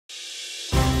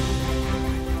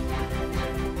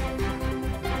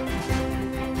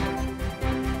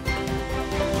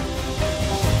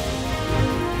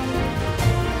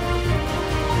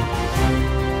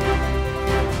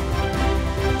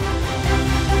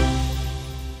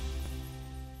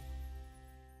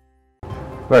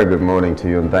Very good morning to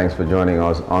you, and thanks for joining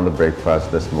us on the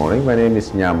breakfast this morning. My name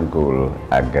is Nyamgul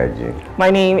Agaji. My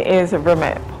name is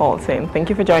Ramet Paulson. Thank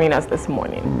you for joining us this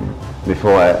morning.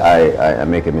 Before I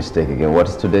make a mistake again, what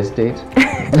is today's date?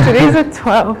 Today's the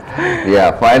 12th.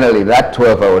 Yeah, finally, that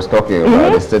 12 I was talking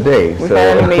about is today. We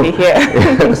finally made it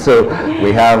here. So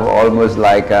we have almost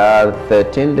like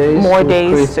 13 days More to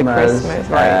days to Christmas,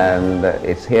 right? And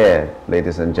it's here,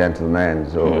 ladies and gentlemen.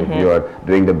 So if you are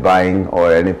doing the buying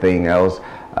or anything else,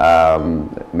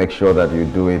 make sure that you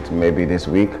do it maybe this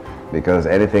week, because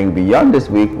anything beyond this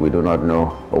week we do not know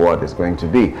what it's going to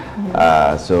be.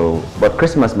 But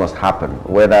Christmas must happen,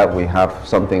 whether we have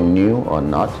something new or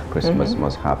not. Christmas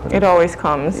must happen. It always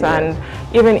comes, Yes. and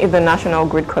even if the national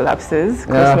grid collapses,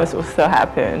 Christmas will still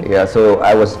happen. Yeah, so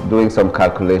I was doing some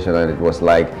calculation, and it was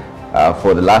like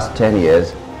for the last 10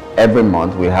 years, every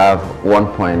month we have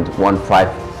 1.15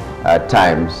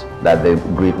 times that the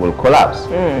grid will collapse,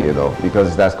 you know,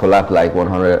 because that's collapsed like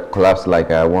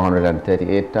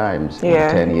 138 times in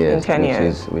 10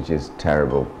 years, which is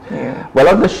terrible. Yeah. Well,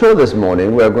 on the show this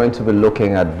morning, we're going to be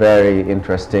looking at very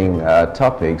interesting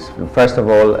topics. First of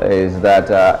all is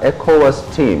that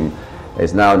ECOWAS team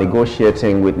is now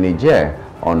negotiating with Niger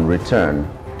on return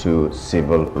to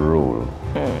civil rule.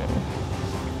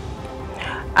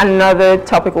 Another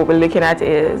topic we'll be looking at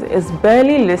is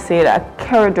Burley listed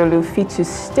Akeredolu fit to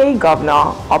stay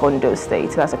governor of Ondo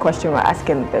State? That's a question we're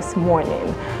asking this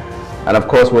morning. And of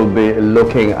course, we'll be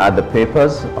looking at the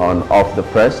papers on Off the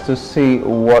Press to see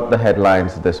what the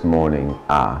headlines this morning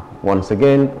are. Once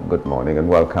again, good morning and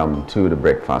welcome to the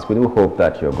breakfast. We do hope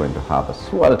that you're going to have a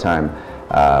swell time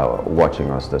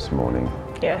watching us this morning.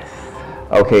 Yes.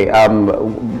 Okay,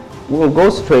 we'll go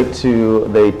straight to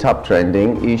the top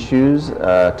trending issues.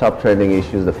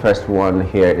 The first one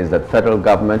here is that federal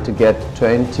government to get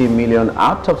 20 million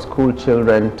out-of-school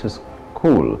children to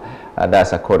school.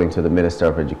 That's according to the Minister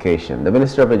of Education. The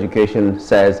Minister of Education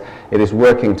says it is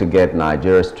working to get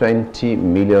Nigeria's 20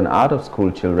 million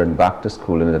out-of-school children back to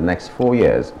school in the next 4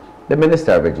 years. The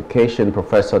Minister of Education,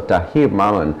 Professor Tahir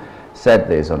Maman, said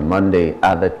this on Monday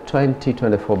at the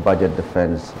 2024 budget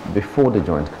defense before the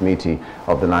Joint Committee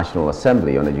of the National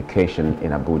Assembly on Education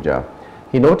in Abuja.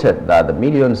 He noted that the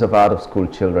millions of out-of-school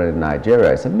children in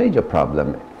Nigeria is a major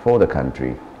problem for the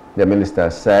country. The minister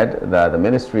said that the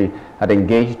ministry had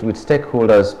engaged with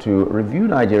stakeholders to review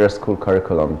Nigeria's school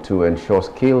curriculum to ensure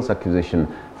skills acquisition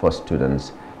for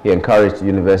students. He encouraged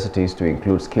universities to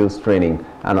include skills training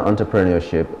and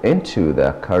entrepreneurship into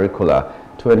their curricula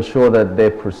to ensure that they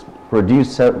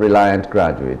produce self-reliant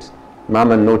graduates.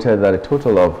 Maman noted that a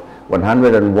total of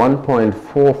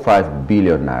 101.45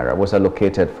 billion naira was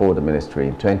allocated for the ministry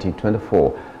in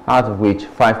 2024, out of which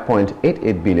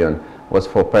 5.88 billion was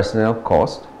for personnel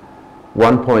cost,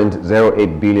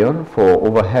 1.08 billion for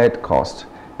overhead cost,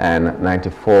 and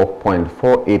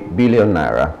 94.48 billion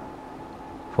naira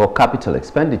for capital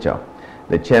expenditure.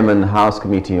 The chairman House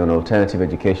Committee on Alternative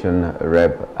Education,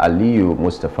 Rep. Aliyu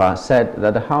Mustafa, said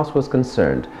that the House was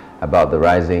concerned about the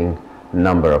rising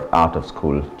number of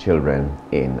out-of-school children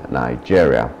in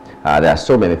Nigeria. There are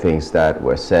so many things that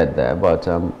were said there, but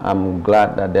I'm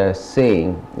glad that they're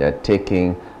saying they're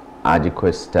taking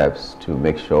adequate steps to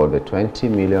make sure the 20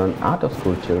 million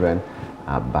out-of-school children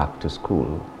are back to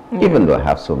school. Even though I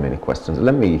have so many questions,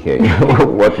 let me hear you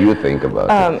what you think about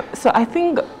it. So I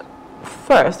think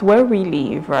first, where we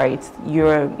live, right,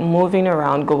 you're moving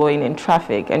around, going in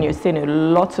traffic, and you're seeing a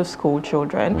lot of school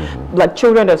children, like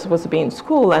children that are supposed to be in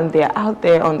school, and they're out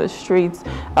there on the streets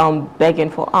begging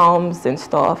for alms and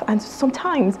stuff. And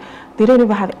sometimes they don't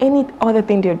even have any other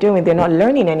thing they're doing. They're not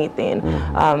learning anything.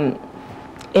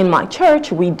 In my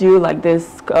church, we do like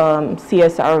this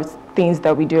CSR things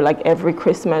that we do like every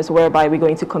Christmas, whereby we go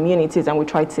into communities and we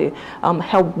try to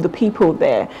help the people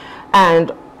there.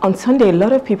 And on Sunday, a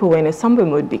lot of people were in a somber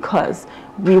mood because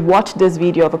we watched this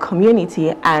video of a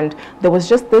community, and there was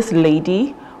just this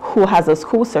lady who has a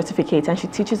school certificate, and she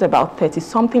teaches about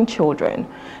 30-something children.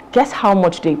 Guess how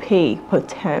much they pay per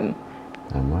term?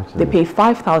 How much? They pay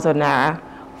 5,000 naira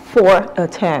for a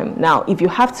term. Now, if you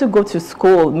have to go to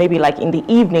school, maybe like in the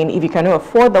evening, if you cannot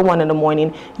afford the one in the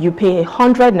morning, you pay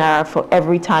 100 naira for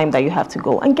every time that you have to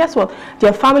go. And guess what? There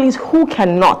are families who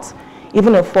cannot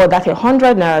even afford that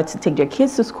 100 naira to take their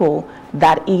kids to school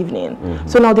that evening.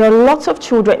 So now there are lots of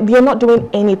children, they're not doing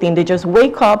anything. They just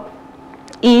wake up,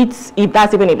 eat, if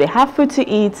that's even if they have food to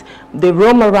eat, they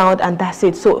roam around and that's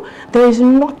it. So there is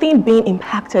nothing being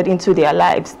impacted into their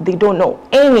lives. They don't know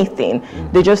anything.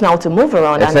 They just know how to move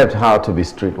around. Except how to be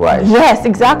streetwise. Yes,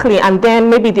 exactly. And then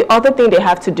maybe the other thing they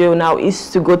have to do now is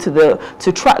to go to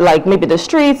like maybe the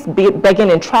streets, begging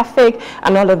in traffic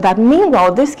and all of that.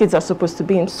 Meanwhile, these kids are supposed to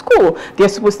be in school. They're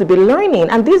supposed to be learning.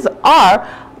 And these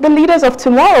are the leaders of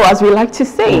tomorrow, as we like to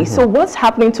say. So what's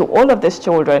happening to all of these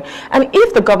children? And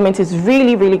if the government is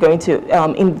really, really going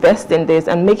to invest in this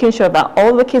and making sure that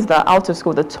all the kids that are out of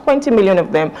school, the 20 million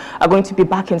of them, are going to be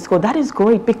back in school, that is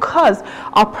great, because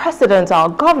our presidents, our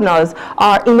governors,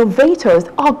 our innovators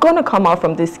are going to come out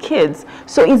from these kids.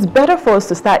 So it's better for us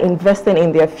to start investing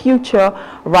in their future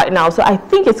right now. So I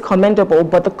think it's commendable,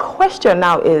 but the question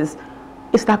now is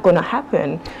that going to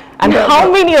happen? And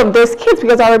how many of those kids,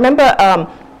 because I remember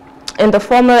in the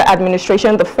former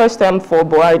administration, the first term for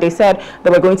Buhari, they said they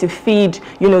were going to feed,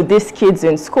 these kids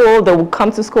in school. They will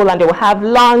come to school and they will have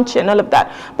lunch and all of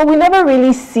that. But we never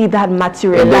really see that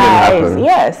materialize.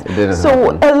 Yes.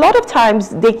 So a lot of times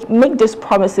they make these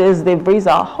promises, they raise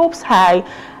our hopes high,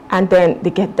 and then they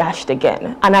get dashed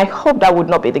again. And I hope that would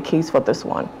not be the case for this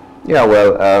one. Yeah,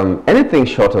 well, anything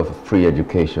short of free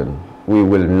education, we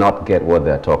will not get what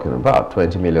they're talking about.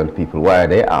 20 million people, why are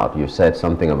they out? You said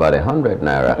something about 100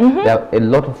 naira. There are a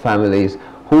lot of families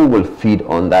who will feed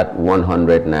on that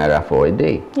 100 naira for a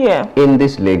day. Yeah. In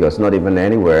this Lagos, not even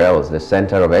anywhere else, the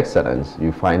center of excellence,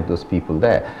 you find those people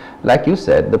there. Like you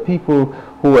said, the people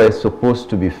who were supposed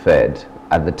to be fed,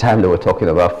 at the time they were talking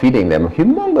about feeding them, a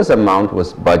humongous amount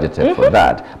was budgeted for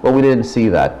that, but we didn't see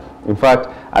that. In fact,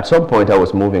 at some point I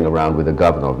was moving around with the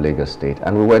governor of Lagos State,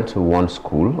 and we went to one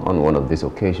school on one of these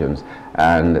occasions,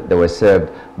 and they were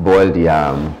served boiled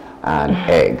yam and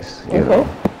eggs, you know.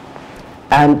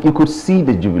 And you could see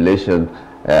the jubilation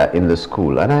in the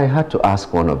school, and I had to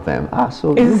ask one of them,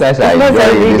 so you guys are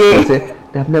enjoying this?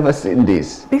 They've never seen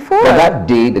this before. But that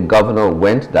day, the governor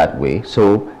went that way,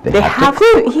 so they have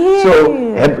to cook.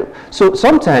 Yeah. So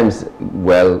sometimes,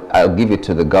 well, I'll give it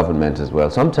to the government as well.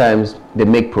 Sometimes they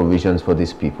make provisions for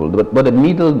these people, but the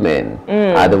middlemen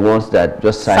are the ones that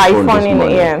just siphon this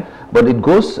money. Yeah. But it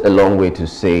goes a long way to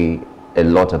say a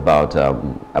lot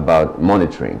about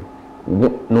monitoring.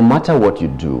 No matter what you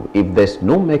do, if there's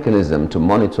no mechanism to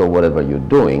monitor whatever you're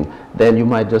doing, then you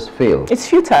might just fail. It's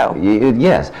futile.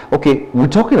 Yes. Okay, we're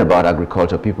talking about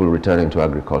agriculture, people returning to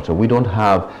agriculture. We don't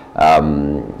have,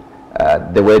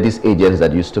 there were these agents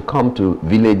that used to come to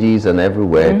villages and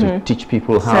everywhere to teach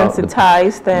people how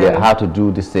to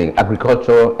do this thing.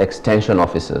 Agricultural extension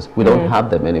officers, we don't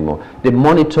have them anymore. They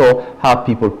monitor how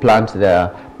people plant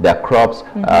their crops,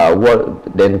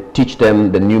 then teach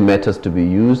them the new methods to be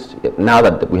used. Now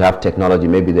that we have technology,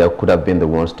 maybe they could have been the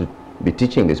ones to be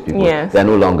teaching these people. Yes. They're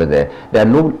no longer there. There are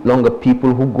no longer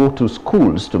people who go to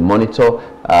schools to monitor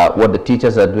what the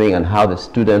teachers are doing and how the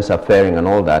students are faring and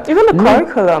all that. Even the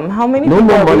curriculum, how many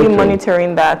people are really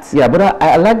monitoring that? Yeah, but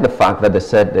I like the fact that they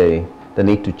said they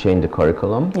need to change the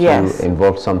curriculum to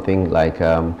involve something like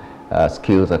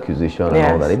skills acquisition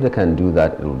and all that. If they can do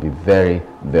that, it will be very,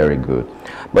 very good.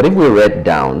 But if we read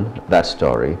down that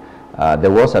story,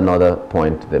 there was another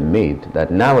point they made, that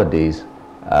nowadays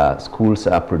schools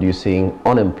are producing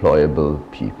unemployable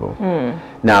people.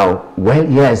 Now, well,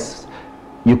 yes,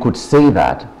 you could say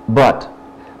that, but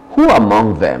who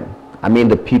among them, I mean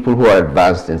the people who are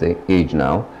advanced in age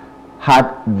now,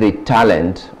 had the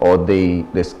talent or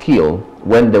the skill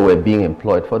when they were being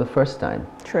employed for the first time?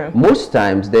 True. Most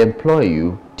times they employ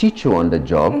you, teach you on the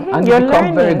job, and you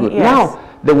become very good. Yes. Now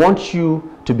they want you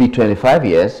to be 25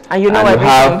 years and you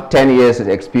have 10 years of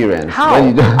experience. How?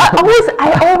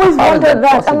 I always wondered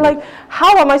that. I'm like,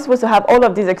 how am I supposed to have all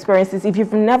of these experiences if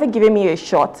you've never given me a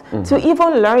shot to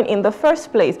even learn in the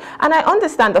first place? And I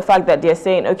understand the fact that they're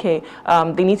saying, okay,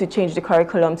 they need to change the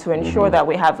curriculum to ensure that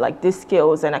we have like these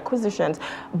skills and acquisitions.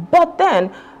 But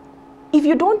then, if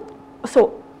you don't,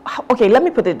 okay, let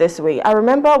me put it this way. I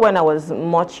remember when I was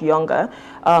much younger,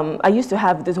 I used to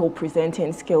have this whole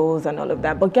presenting skills and all of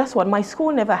that. But guess what? My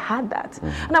school never had that.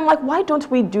 And I'm like, why don't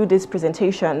we do this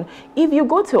presentation? If you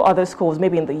go to other schools,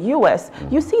 maybe in the US,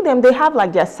 you see them, they have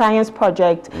like their science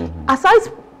project. Aside,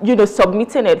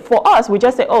 submitting it, for us, we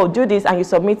just say, oh, do this, and you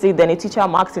submit it, then a teacher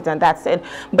marks it, and that's it.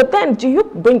 But then, do you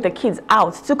bring the kids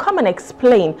out to come and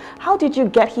explain, how did you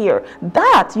get here?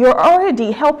 That, you're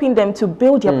already helping them to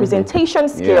build their presentation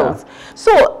skills.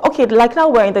 So, okay, like now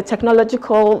we're in the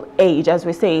technological age, as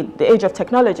we say, the age of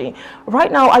technology.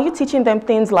 Right now, are you teaching them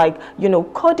things like,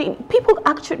 coding? People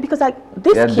actually, because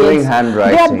these kids, doing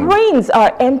handwriting. Their brains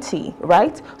are empty,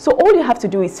 right? So all you have to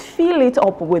do is fill it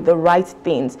up with the right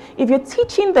things. If you're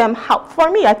teaching teaching them how,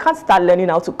 for me, I can't start learning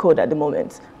how to code at the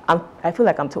moment. I feel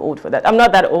like I'm too old for that. I'm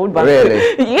not that old, but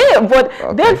really? Yeah, but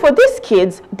then for these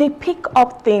kids, they pick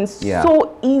up things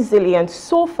so easily and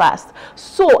so fast.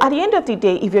 So at the end of the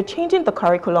day, if you're changing the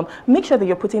curriculum, make sure that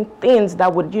you're putting things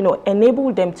that would, you know,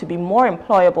 enable them to be more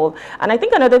employable. And I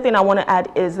think another thing I want to add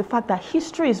is the fact that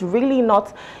history is really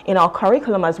not in our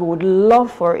curriculum as we would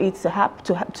love for it to have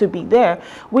to be there.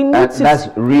 We need to. That's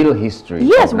real history.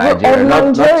 Yes, of Nigeria.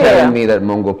 Not telling me that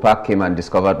Mungo Park came and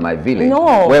discovered my village.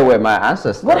 No. Where were my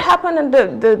ancestors? What happened in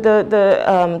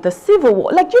the Civil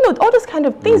War? Like, you know, all those kind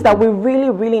of things that we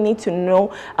really need to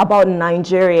know about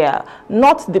Nigeria.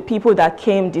 Not the people that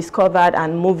came, discovered,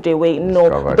 and moved away. No,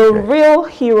 the real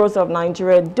heroes of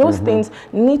Nigeria. Those things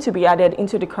need to be added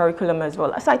into the curriculum as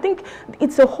well. So I think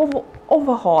it's a whole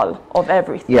overhaul of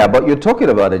everything. Yeah, but you're talking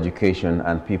about education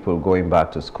and people going back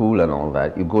to school and all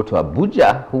that. You go to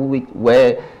Abuja,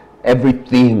 where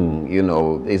everything, you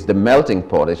know, is the melting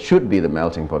pot. It should be the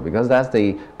melting pot because that's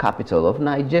the capital of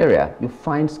Nigeria. You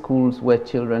find schools where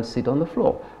children sit on the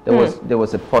floor. There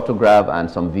was a photograph and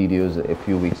some videos a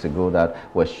few weeks ago that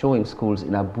were showing schools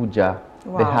in Abuja.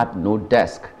 Wow. They had no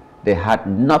desk. They had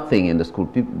nothing in the school.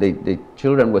 The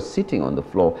children were sitting on the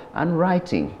floor and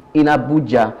writing in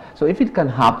Abuja. So if it can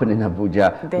happen in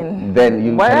Abuja, then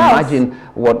you can imagine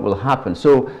what will happen.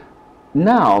 So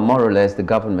now, more or less, the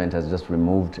government has just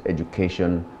removed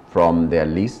education from their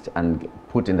list and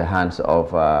put in the hands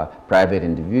of private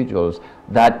individuals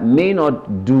that may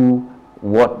not do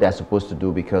what they're supposed to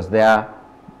do because they are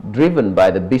driven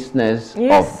by the business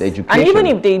of the education. And even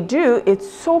if they do, it's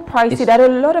so pricey that a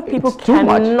lot of people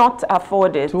cannot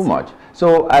afford it. Too much.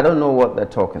 So I don't know what they're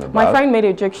talking about. My friend made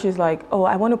a joke. She's like, oh,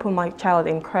 I want to put my child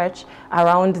in crèche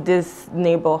around this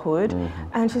neighborhood.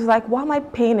 And she's like, why am I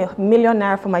paying ₦1 million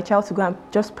for my child to go and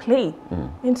just play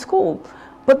in school?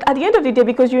 But at the end of the day,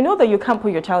 because you know that you can't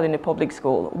put your child in a public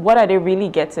school, what are they really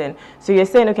getting? So you're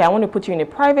saying, okay, I want to put you in a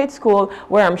private school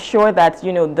where I'm sure that,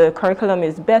 you know, the curriculum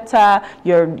is better,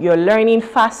 you're learning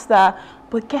faster.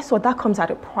 But guess what? That comes at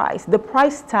a price. The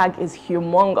price tag is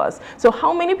humongous. So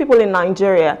how many people in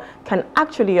Nigeria can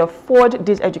actually afford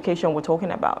this education we're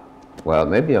talking about? Well,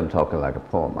 maybe I'm talking like a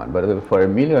poor man, but for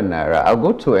 ₦1 million, I'll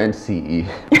go to NCE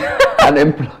and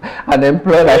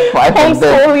employ like 5 of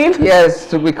them. Yes,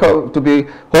 to be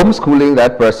homeschooling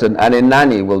that person, and a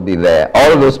nanny will be there.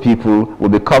 All of those people will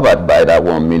be covered by that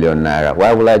 ₦1 million.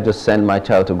 Why will I just send my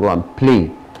child to go and play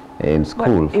in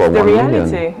school for $1 million?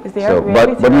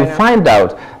 But you find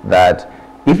out that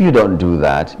if you don't do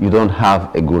that, you don't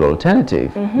have a good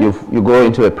alternative. You go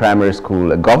into a primary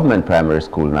school, a government primary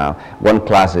school now, one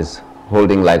class is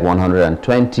holding like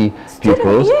 120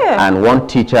 pupils and one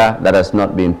teacher that has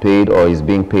not been paid or is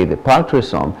being paid a paltry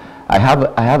sum. I have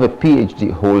a PhD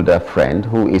holder friend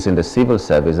who is in the civil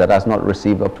service that has not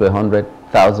received up to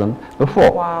 100,000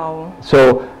 before. Wow.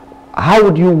 So how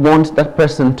would you want that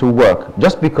person to work?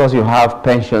 Just because you have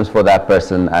pensions for that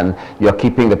person and you're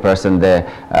keeping the person there,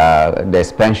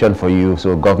 there's pension for you,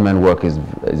 so government work is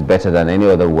better than any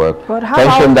other work. But how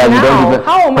pension that you don't even,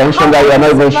 pension that you're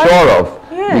not even sure of.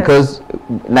 Yes. Because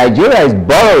Nigeria is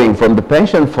borrowing from the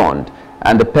pension fund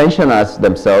and the pensioners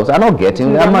themselves are not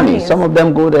getting their money. Some of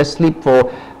them go there, sleep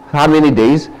for how many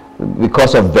days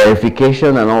because of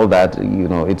verification and all that. You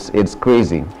know, it's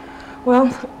crazy.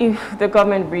 Well, if the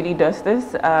government really does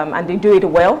this and they do it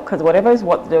well, because whatever is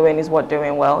what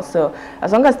doing well. So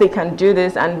as long as they can do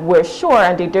this and we're sure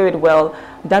and they do it well,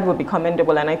 that would be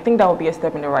commendable. And I think that would be a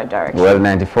step in the right direction. Well,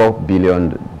 94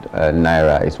 billion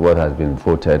naira is what has been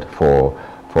voted for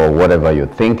whatever you're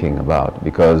thinking about,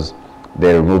 because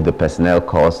they removed the personnel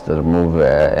cost, they removed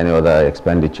any other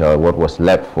expenditure. What was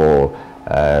left for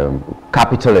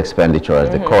capital expenditure, as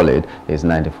they call it, is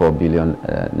 94 billion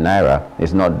naira.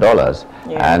 It's not dollars,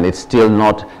 and it's still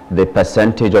not the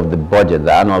percentage of the budget,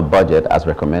 the annual budget, as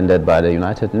recommended by the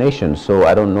United Nations. So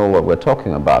I don't know what we're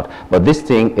talking about. But this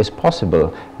thing is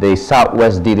possible. The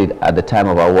Southwest did it at the time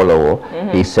of Awolowo.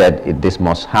 He said this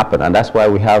must happen, and that's why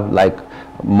we have like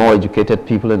more educated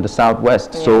people in the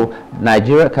Southwest. So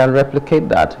Nigeria can replicate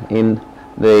that in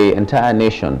the entire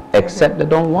nation, except they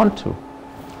don't want to.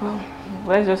 Well,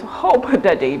 let's just hope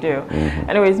that they do.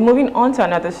 Anyways, moving on to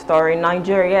another story.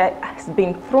 Nigeria has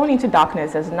been thrown into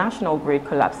darkness as national grid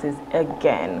collapses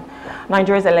again.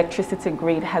 Nigeria's electricity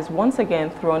grid has once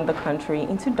again thrown the country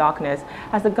into darkness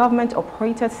as the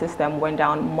government-operated system went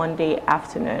down Monday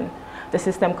afternoon. The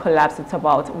system collapsed at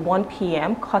about 1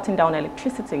 p.m., cutting down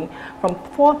electricity from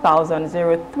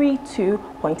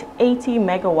 4,032.80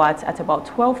 megawatts at about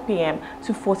 12 p.m.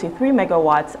 to 43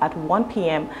 megawatts at 1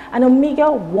 p.m. and a meager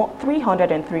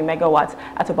 303 megawatts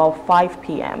at about 5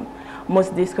 p.m.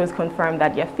 Most discos confirm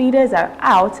that their feeders are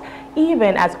out,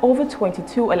 even as over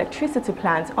 22 electricity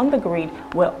plants on the grid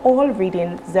were all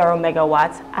reading 0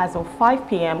 megawatts as of 5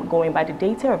 p.m. going by the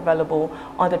data available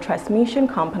on the transmission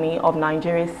company of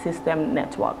Nigeria's system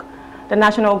network. The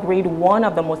national grid, one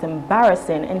of the most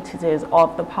embarrassing entities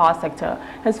of the power sector,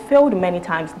 has failed many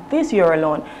times this year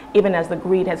alone, even as the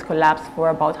grid has collapsed for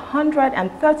about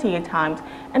 138 times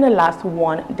in the last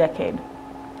 1 decade.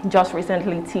 Just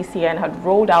recently, TCN had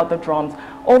rolled out the drums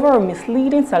over a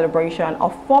misleading celebration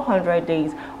of 400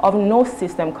 days of no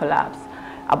system collapse.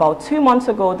 About 2 months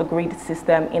ago, the grid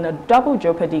system in a double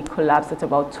jeopardy collapsed at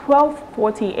about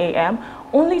 12:40 a.m.,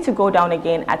 only to go down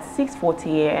again at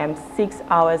 6:40 a.m., 6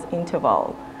 hours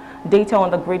interval. Data on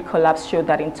the grid collapse showed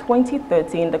that in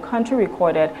 2013, the country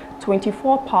recorded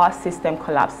 24 power system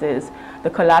collapses. The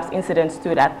collapse incident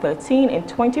stood at 13 in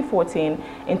 2014.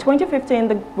 In 2015,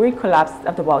 the grid collapsed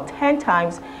at about 10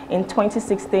 times. In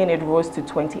 2016, it rose to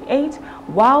 28,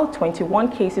 while 21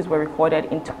 cases were recorded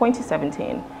in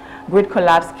 2017. Grid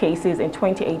collapse cases in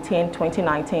 2018,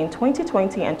 2019,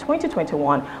 2020, and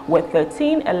 2021 were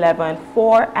 13, 11,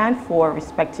 4, and 4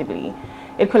 respectively.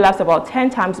 It collapsed about 10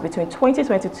 times between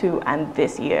 2022 and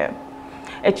this year.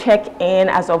 A check-in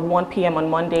as of 1 p.m. on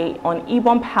Monday on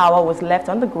Ibom Power was left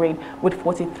on the grid with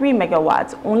 43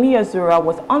 megawatts. Only Azura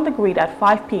was on the grid at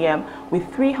 5 p.m. with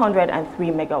 303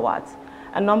 megawatts.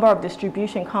 A number of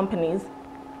distribution companies,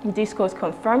 Discos,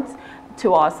 confirmed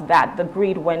to us that the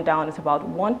grid went down at about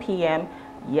 1 p.m.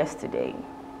 yesterday.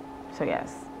 So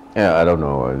yes. Yeah, I don't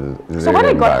know. So when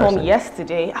I got home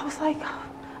yesterday, I was like,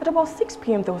 at about 6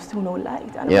 p.m. there was still no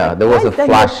light. And yeah, like, there was a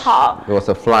flash. There was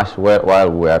a flash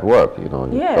while we were at work. You know,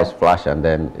 yeah. It was flash and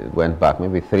then it went back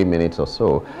maybe 3 minutes or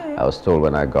so. Yeah. I was told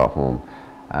when I got home,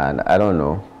 and I don't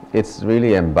know. It's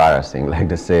really embarrassing, like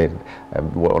they said,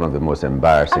 one of the most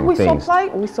embarrassing things.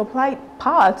 We supply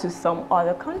power to some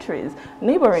other countries,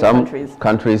 neighboring countries. Some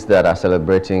countries that are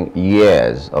celebrating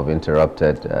years of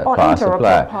interrupted power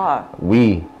supply.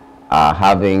 We are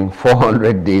having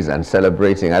 400 days and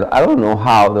celebrating. I don't know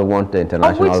how they want the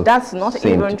international. Of which that's not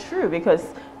even true,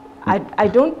 because I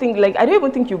don't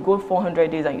even think you go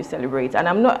 400 days and you celebrate. And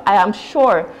I am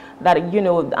sure that, you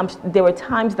know, there were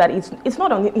times that it's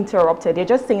not uninterrupted. They're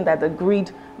just saying that the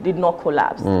grid did not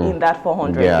collapse in that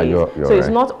 400 days. You're so it's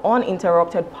not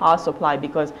uninterrupted power supply,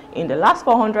 because in the last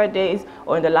 400 days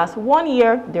or in the last 1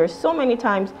 year, there are so many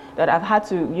times that I've had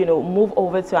to, you know, move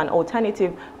over to an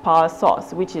alternative power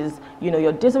source, which is, you know,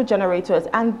 your diesel generators.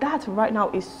 And that right now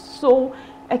is so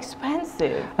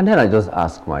expensive. And then I just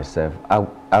ask myself,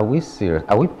 are we serious?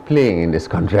 Are we playing in this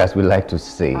country, as we like to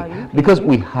say? Because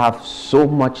we have so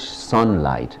much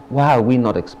sunlight. Why are we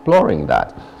not exploring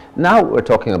that? Now we're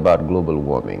talking about global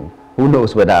warming. Who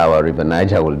knows whether our River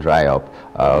Niger will dry up,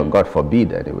 God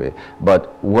forbid anyway.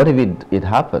 But what if it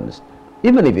happens?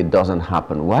 Even if it doesn't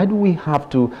happen, why do we have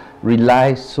to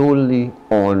rely solely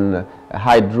on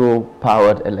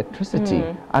hydro-powered electricity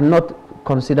and not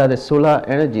consider the solar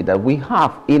energy that we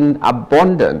have in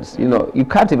abundance? You know, you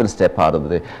can't even step out of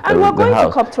the And we're going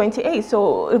house. to COP28,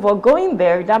 so if we're going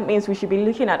there, that means we should be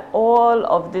looking at all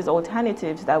of these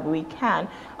alternatives that we can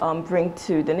bring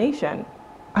to the nation.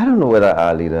 I don't know whether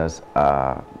our leaders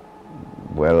are,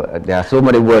 well, there are so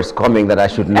many words coming that I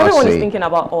should not Everyone say. is thinking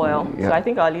about oil, Yeah. so I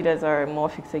think our leaders are more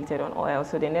fixated on oil,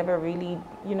 so they never really,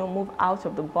 you know, move out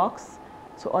of the box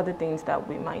to other things that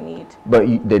we might need. But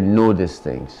they know these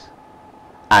things,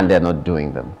 and they're not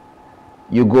doing them.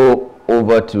 You go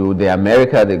over to the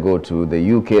America, they go to the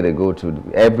UK, they go to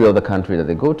every other country that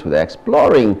they go to, they're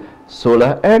exploring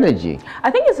solar energy.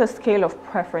 I think it's a scale of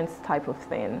preference type of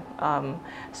thing.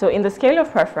 So in the scale of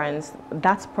preference,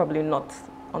 that's probably not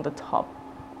on the top.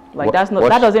 Like that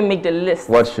doesn't make the list.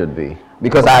 What should be?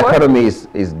 Because our economy is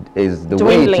the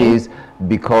way it is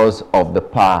because of the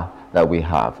power that we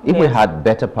have. If we had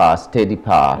better power, steady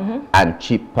power, and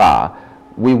cheap power,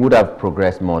 we would have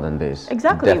progressed more than this.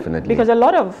 Exactly. Definitely. Because a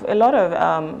lot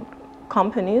of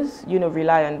companies, you know,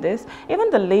 rely on this. Even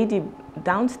the lady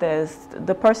downstairs,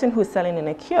 the person who's selling in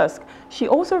a kiosk, she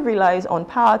also relies on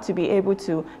power to be able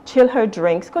to chill her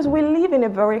drinks, because we live in a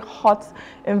very hot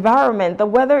environment. The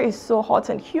weather is so hot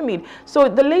and humid. So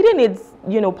the lady needs,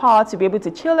 you know, power to be able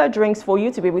to chill her drinks for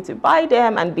you to be able to buy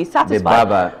them and be satisfied. The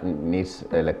barber needs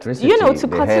electricity. You know, to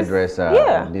the cut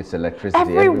hairdresser needs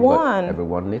electricity.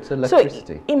 Everyone needs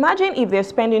electricity. So imagine if they're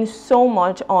spending so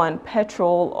much on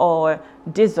petrol or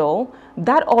diesel,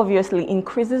 that obviously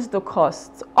increases the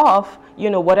costs of, you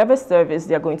know, whatever service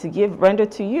they're going to render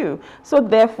to you. So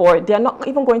therefore, they're not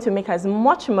even going to make as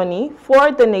much money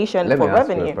for the nation for revenue. Let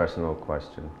me ask you a personal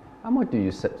question. How much do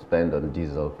you spend on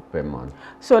diesel per month?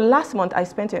 So last month I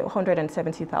spent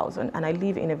 170,000, and I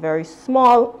live in a very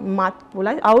small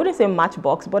I wouldn't say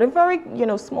matchbox, but a very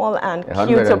small and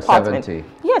cute apartment.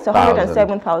 Yes,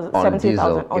 107,000 on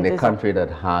diesel in diesel. a country that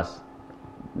has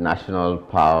national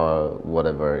power,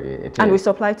 whatever it is. And we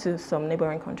supply to some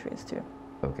neighboring countries too.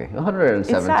 Okay,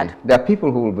 170. It's sad. There are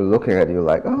people who will be looking at you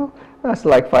like, oh, that's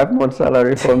like 5 months'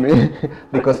 salary for me.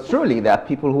 Because truly, there are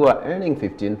people who are earning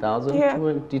 15,000,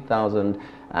 20,000,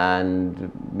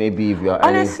 and maybe if you are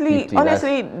earning 50,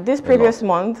 honestly, this previous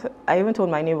month, I even told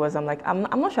my neighbors, I'm like, I'm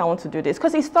not sure I want to do this,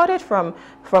 because it started from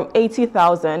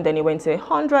 80,000, then it went to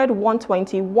 100,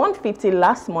 120, 150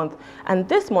 last month, and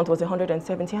this month was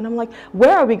 170, and I'm like,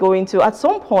 where are we going to? At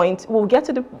some point, we'll get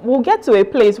to a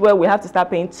place where we have to start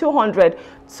paying 200,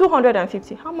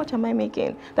 250. How much am I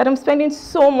making? That I'm spending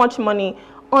so much money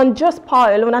on just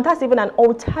power alone, and that's even an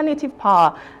alternative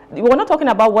power. We're not talking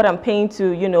about what I'm paying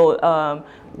to,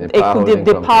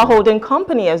 the power holding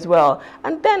company as well.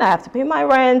 And then I have to pay my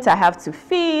rent, I have to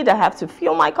feed, I have to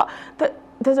fuel my car.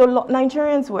 There's a lot.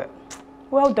 Nigerians were,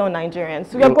 well done,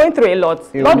 Nigerians. We are going through a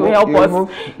lot. Lord will help us.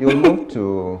 You'll move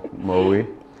to Mowi,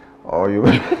 or you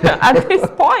at this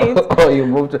point. Or you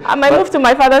move to. I might move to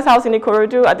my father's house in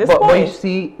Ikorodu at this point. But you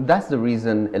see, that's the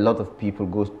reason a lot of people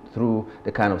go through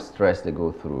the kind of stress they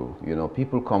go through.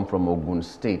 People come from Ogun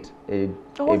State,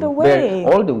 all the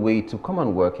way to come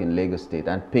and work in Lagos State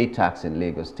and pay tax in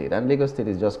Lagos State. And Lagos State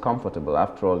is just comfortable.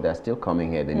 After all, they're still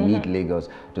coming here. They need Lagos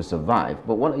to survive.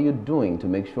 But what are you doing to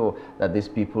make sure that these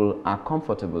people are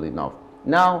comfortable enough?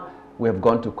 Now, we have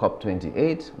gone to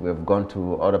COP28, we have gone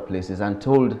to other places and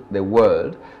told the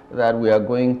world that we are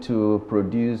going to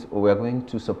produce, or we are going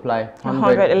to supply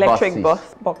 100 electric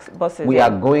buses. We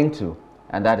are going to,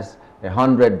 and that is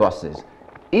 100 buses.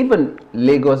 Even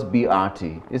Lagos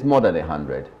BRT is more than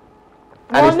 100.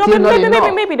 Well,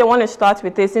 no, maybe they want to start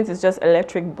with this, since it's just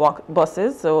electric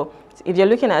buses. So if you're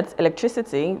looking at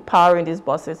electricity powering these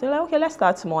buses, they're like, okay, let's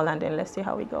start small and then let's see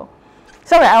how we go.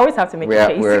 Sorry, I always have to make a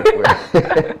case.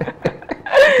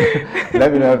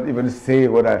 Let me not even say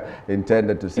what I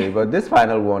intended to say, but this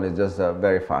final one is just a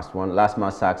very fast one.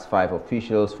 LASTMA sacks 5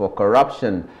 officials for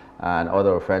corruption and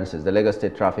other offenses. The Lagos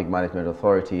State Traffic Management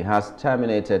Authority has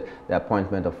terminated the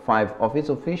appointment of 5 of its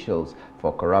officials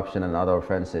for corruption and other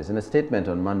offenses. In a statement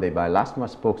on Monday by LASTMA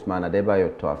spokesman Adebayo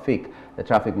Toafik, the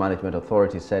Traffic Management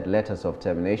Authority said letters of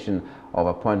termination of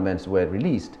appointments were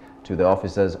released to the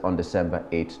officers on December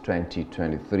 8,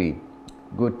 2023.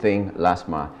 Good thing,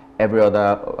 LASTMA. Every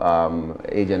other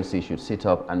agency should sit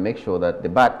up and make sure that the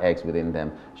bad eggs within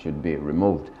them should be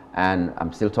removed. And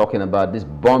I'm still talking about this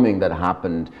bombing that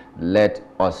happened. Let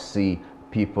us see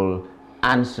people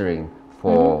answering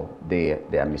for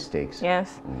their mistakes.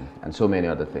 Yes. And so many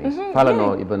other things.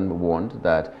 Falana even warned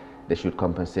that they should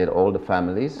compensate all the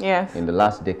families. Yes. In the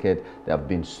last decade, there have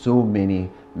been so many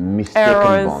mistaken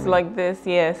errors bombing. like this.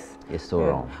 Yes. It's so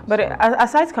wrong. But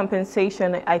aside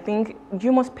compensation, I think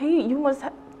you must pay.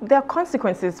 There are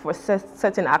consequences for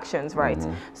certain actions, right?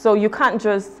 So you can't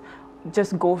just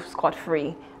go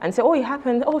scot-free and say, oh, it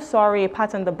happened, oh, sorry, a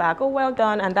pat on the back, oh, well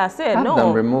done, and that's it. Have No.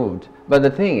 them removed. But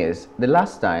the thing is, the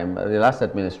last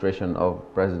administration of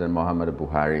President Muhammadu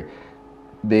Buhari,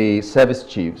 the service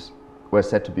chiefs were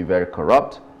said to be very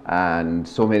corrupt, and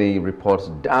so many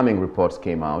reports, damning reports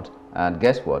came out, and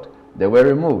guess what? They were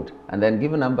removed and then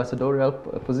given ambassadorial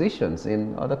positions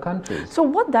in other countries. So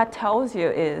what that tells you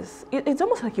is, it's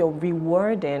almost like you're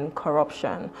rewarding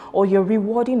corruption, or you're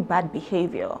rewarding bad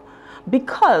behavior.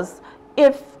 Because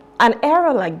if an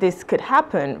error like this could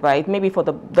happen, right? Maybe for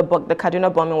the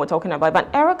Kaduna bombing we're talking about, but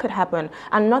an error could happen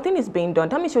and nothing is being done.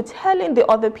 That means you're telling the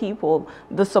other people,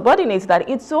 the subordinates, that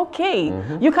it's okay.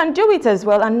 You can do it as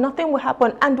well and nothing will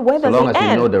happen. And where does it end? So long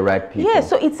as you know the right people. Yeah,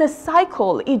 so it's a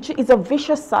cycle. It's a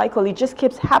vicious cycle. It just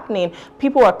keeps happening.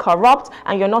 People are corrupt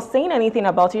and you're not saying anything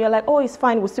about it. You're like, oh, it's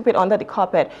fine, we'll sweep it under the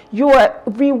carpet. You are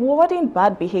rewarding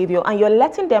bad behavior and you're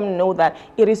letting them know that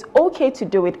it is okay to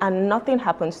do it and nothing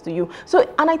happens to you. So,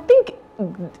 and I think,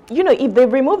 if they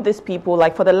remove these people,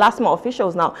 like for the LASTMA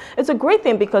officials now, it's a great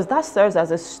thing, because that serves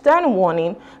as a stern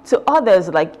warning to others.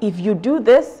 Like, if you do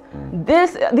this,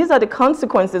 these are the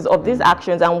consequences of these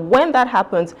actions. And when that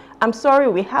happens, I'm sorry,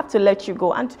 we have to let you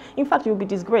go. And in fact, you'll be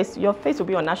disgraced. Your face will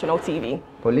be on national TV.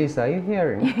 Police, are you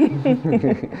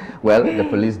hearing? Well, the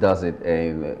police does it,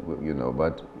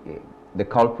 but the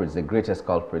culprits, the greatest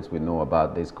culprits we know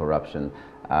about this corruption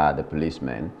are the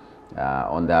policemen.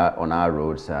 On our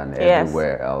roads and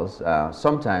everywhere else.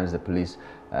 Sometimes the police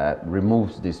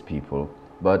removes these people,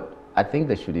 but I think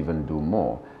they should even do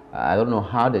more. I don't know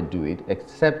how they do it,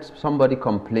 except somebody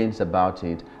complains about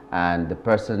it and the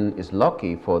person is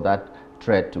lucky for that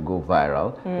thread to go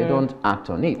viral. They don't act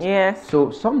on it. Yes.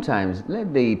 So sometimes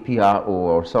let the PRO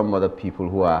or some other people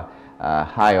who are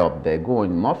high up there go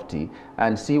in Mufti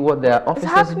and see what their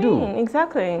officers do.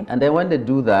 Exactly. And then when they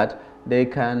do that, they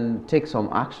can take some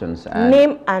actions. And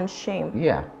name and shame.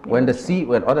 yeah. When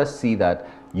others see that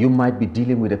you might be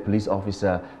dealing with a police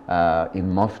officer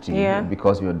in Mufti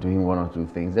because you're doing one or two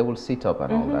things, they will sit up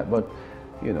and all that. But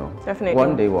you know,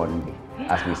 definitely one day,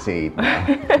 as we say it now.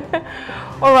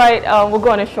 All right, we'll go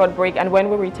on a short break, and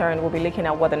when we return, we'll be looking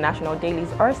at what the national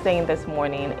dailies are saying this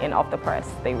morning in Off the Press.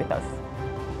 Stay with us.